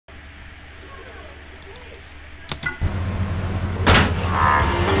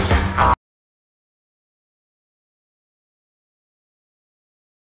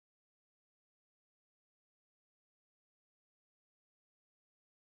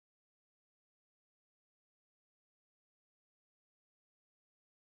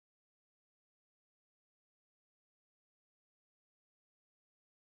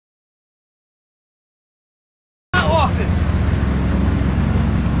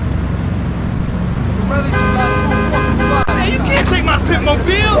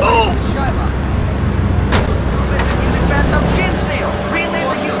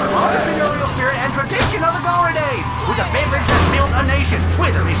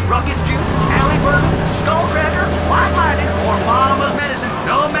ruckus juice, alley burn, skull cracker, white-minded, or mama's medicine.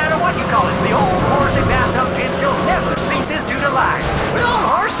 No matter what you call it, the old horsey bathtub gin still never ceases to delight. With old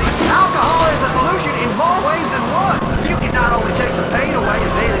horsey, alcohol is the solution in more ways than one. You can not only take the pain away in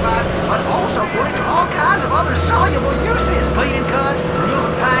daily life, but also put it to all kinds of other soluble uses. Cleaning cuts,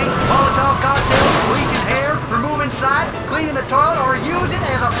 removing pain, Molotov cocktails, bleaching hair, removing sight, cleaning the toilet, or use it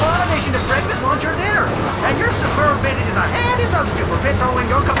as a fun addition to breakfast, lunch, or dinner. And your superb vintage is a handy substitute for petrol in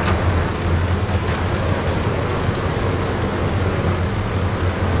your cup.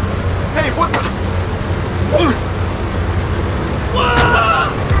 Hey, what the?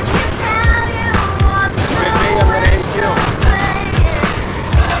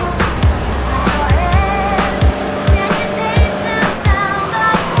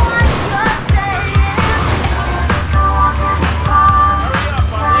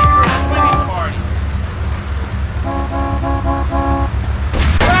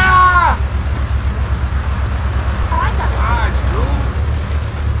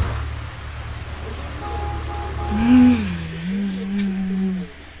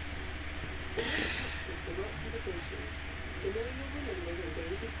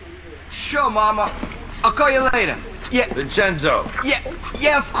 Sure, Mama. I'll call you later. Yeah. Vincenzo.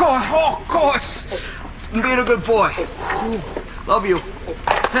 Yeah, of course. Oh, of course. I'm being a good boy. Love you.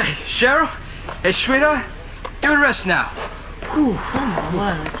 Hey, Cheryl. Hey, sweetheart. Give it a rest now.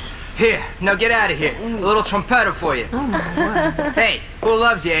 What? Here, now get out of here. A little trumpeter for you. Oh, my word. Hey, who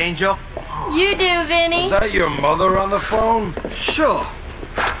loves you, Angel? You do, Vinny. Is that your mother on the phone? Sure.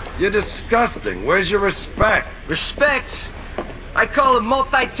 You're disgusting. Where's your respect? Respect? I call it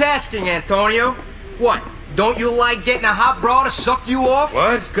multitasking, Antonio. What? Don't you like getting a hot bra to suck you off?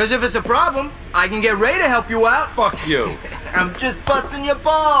 What? Because if it's a problem, I can get Ray to help you out. Fuck you. I'm just busting your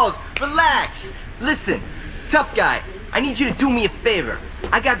balls. Relax. Listen, tough guy, I need you to do me a favor.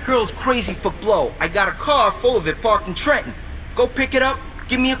 I got girls crazy for blow. I got a car full of it parked in Trenton. Go pick it up,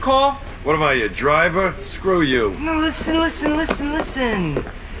 give me a call. What am I, your driver? Screw you. No, listen.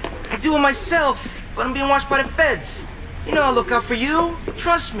 I do it myself, but I'm being watched by the feds. You know I'll look out for you.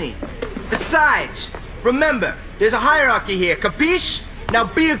 Trust me. Besides, remember, there's a hierarchy here, capiche? Now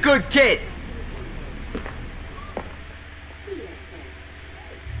be a good kid.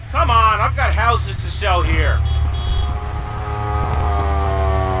 Come on, I've got houses to sell here.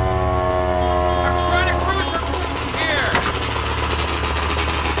 I'm trying to cruise for here.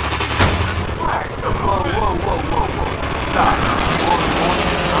 Whoa. Stop.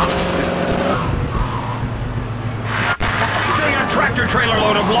 Tractor trailer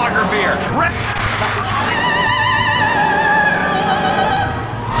load of lager beer.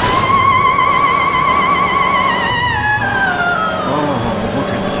 Oh, what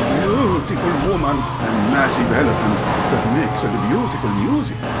a beautiful woman. A massive elephant that makes a beautiful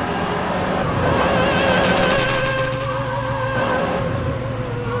music.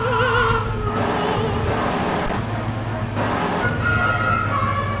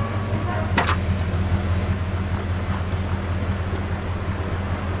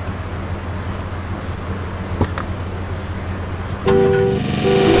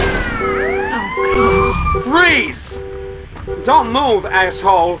 Freeze! Don't move,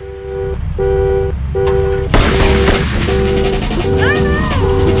 asshole!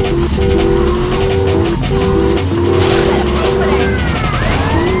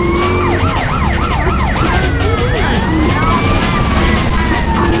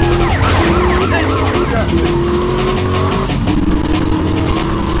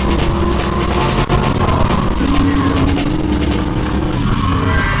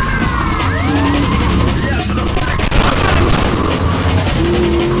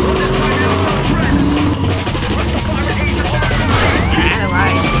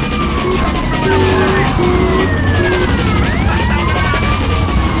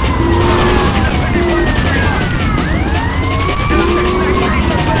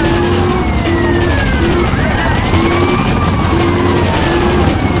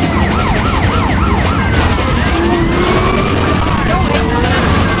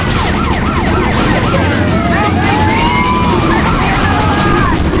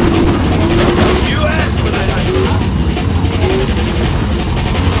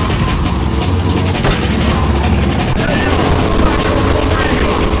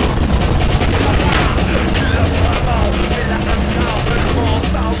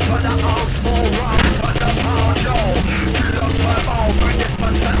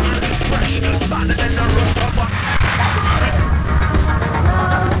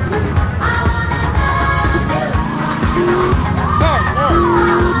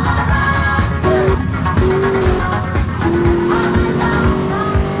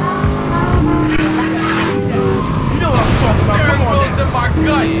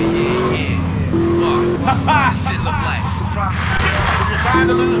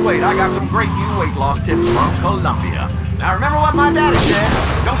 wait, I got some great new weight loss tips from Colombia. Now remember what my daddy said.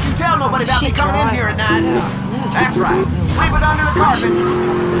 Don't you tell nobody about me coming in here at night. That's right. Sweep it under the carpet.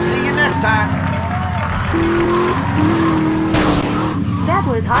 See you next time. That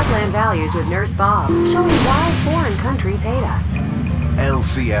was Heartland Values with Nurse Bob, showing why foreign countries hate us.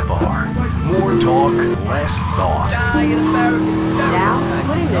 LCFR. More talk, less thought. Now,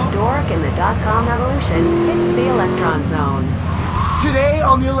 putting the dork in the .com revolution, it's the Electron Zone. Today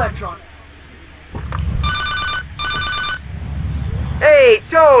on the Electron. Hey,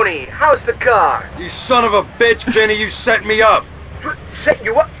 Tony, how's the car? You son of a bitch, Vinny, you set me up. Set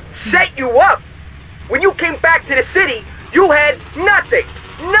you up? Set you up? When you came back to the city, you had nothing.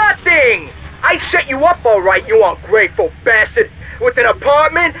 Nothing! I set you up all right, you ungrateful bastard. With an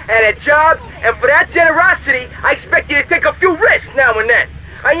apartment and a job, and for that generosity, I expect you to take a few risks now and then.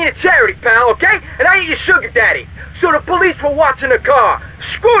 I ain't a charity, pal, okay? And I ain't your sugar daddy. So the police were watching the car.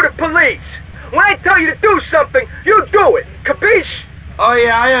 Screw the police. When I tell you to do something, you do it. Capiche? Oh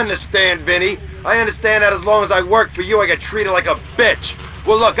yeah, I understand, Vinny. I understand that as long as I work for you, I get treated like a bitch.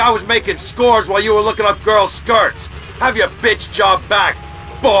 Well look, I was making scores while you were looking up girls' skirts. Have your bitch job back,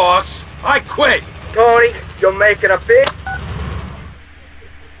 boss. I quit. Tony, you're making a big...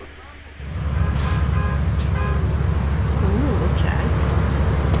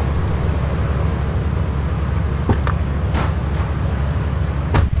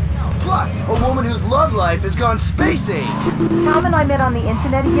 Plus, a woman whose love life has gone space-age. Tom and I met on the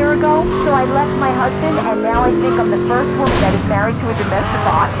internet a year ago, so I left my husband, and now I think I'm the first woman that is married to a domestic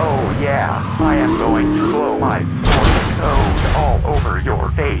bot. Oh yeah, I am going to blow my force code all over your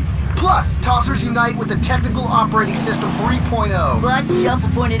face. Plus, tossers unite with the Technical Operating System 3.0. But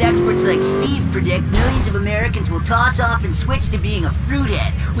self-appointed experts like Steve predict millions of Americans will toss off and switch to being a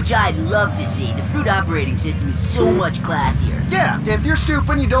fruithead, which I'd love to see. The fruit operating system is so much classier. Yeah, if you're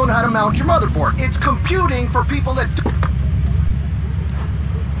stupid and you don't know how to mount your motherboard. It's computing for people that do.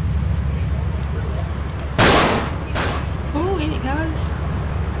 Oh, in it goes.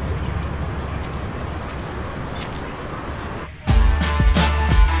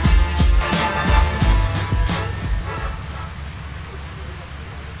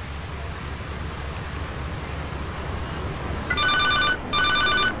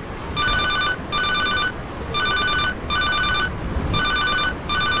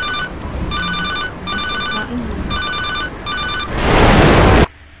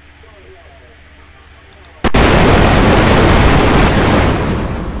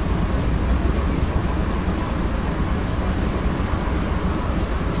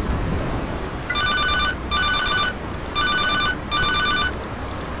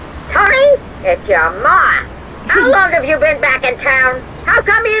 It's your ma. How long have you been back in town? How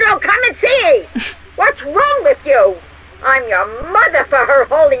come you don't come and see? What's wrong with you? I'm your mother, for her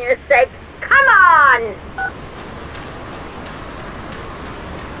holiness sake.